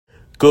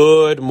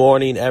Good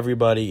morning,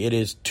 everybody. It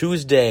is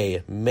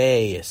Tuesday,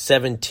 May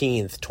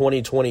 17th,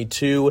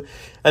 2022,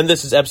 and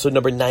this is episode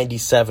number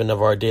 97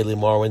 of our Daily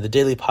Marwin, the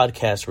daily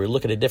podcast where we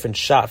look at a different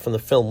shot from the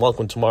film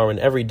Welcome to Marwin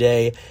every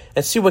day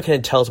and see what can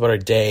it tell us about our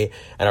day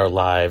and our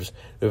lives.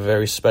 We have a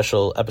very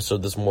special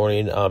episode this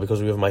morning because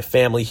we have my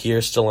family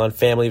here, still on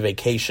family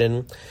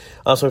vacation.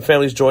 So my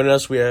family's joining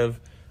us. We have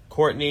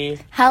Courtney.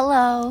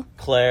 Hello.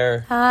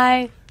 Claire.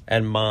 Hi.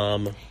 And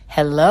Mom.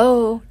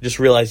 Hello. Just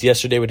realized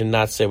yesterday we did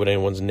not say what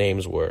anyone's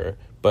names were,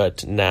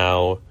 but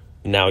now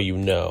you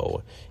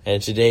know.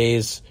 And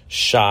today's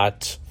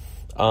shot,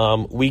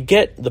 we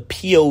get the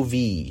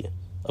POV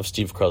of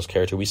Steve Carell's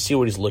character. We see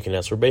what he's looking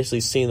at. So we're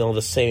basically seeing all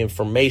the same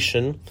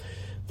information.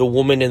 The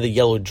woman in the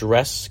yellow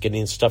dress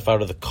getting stuff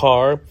out of the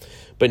car,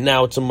 but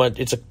now it's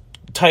a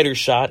tighter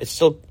shot. It's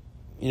still,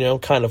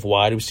 kind of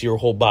wide. We see her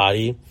whole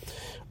body.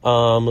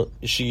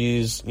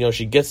 She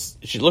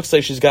looks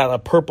like she's got a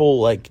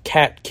purple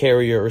cat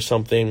carrier or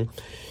something,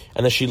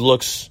 and then she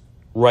looks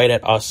right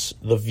at us,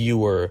 the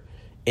viewer,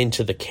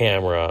 into the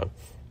camera.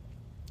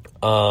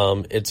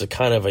 It's a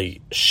kind of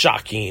a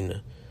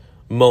shocking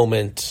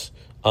moment.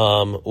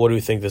 What do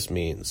we think this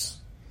means?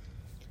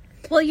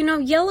 Well,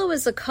 yellow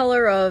is a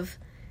color of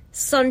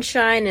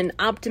sunshine and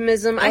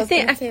optimism. I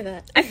feel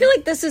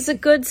like this is a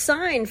good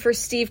sign for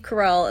Steve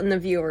Carell and the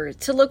viewer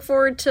to look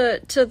forward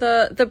to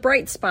the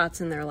bright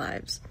spots in their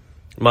lives.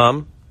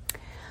 Mom?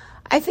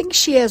 I think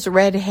she has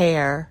red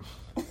hair.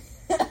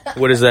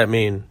 What does that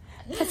mean?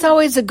 That's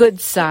always a good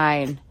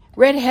sign.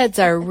 Redheads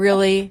are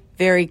really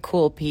very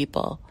cool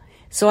people.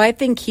 So I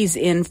think he's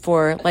in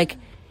for,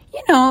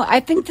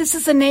 I think this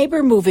is a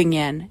neighbor moving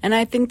in, and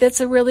I think that's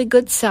a really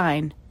good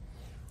sign.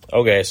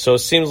 Okay, so it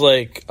seems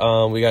like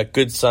we got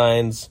good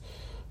signs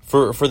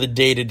for the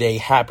day-to-day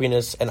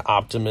happiness and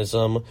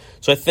optimism.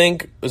 So I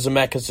think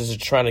Zemeckis is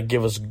trying to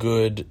give us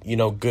good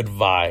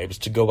vibes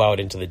to go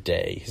out into the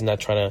day. He's not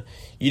trying to,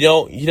 he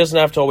doesn't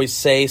have to always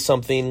say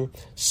something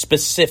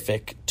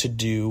specific to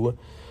do,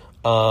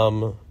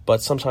 but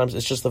sometimes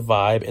it's just the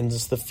vibe and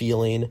just the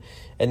feeling.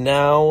 And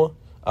now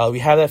we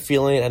have that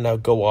feeling, and now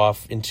go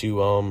off into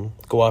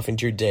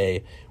your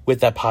day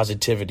with that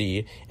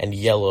positivity and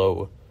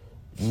yellow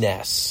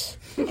ness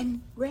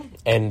and red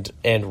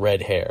and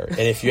red hair. And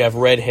if you have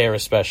red hair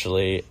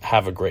especially,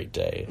 have a great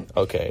day.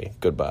 Okay,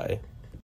 goodbye.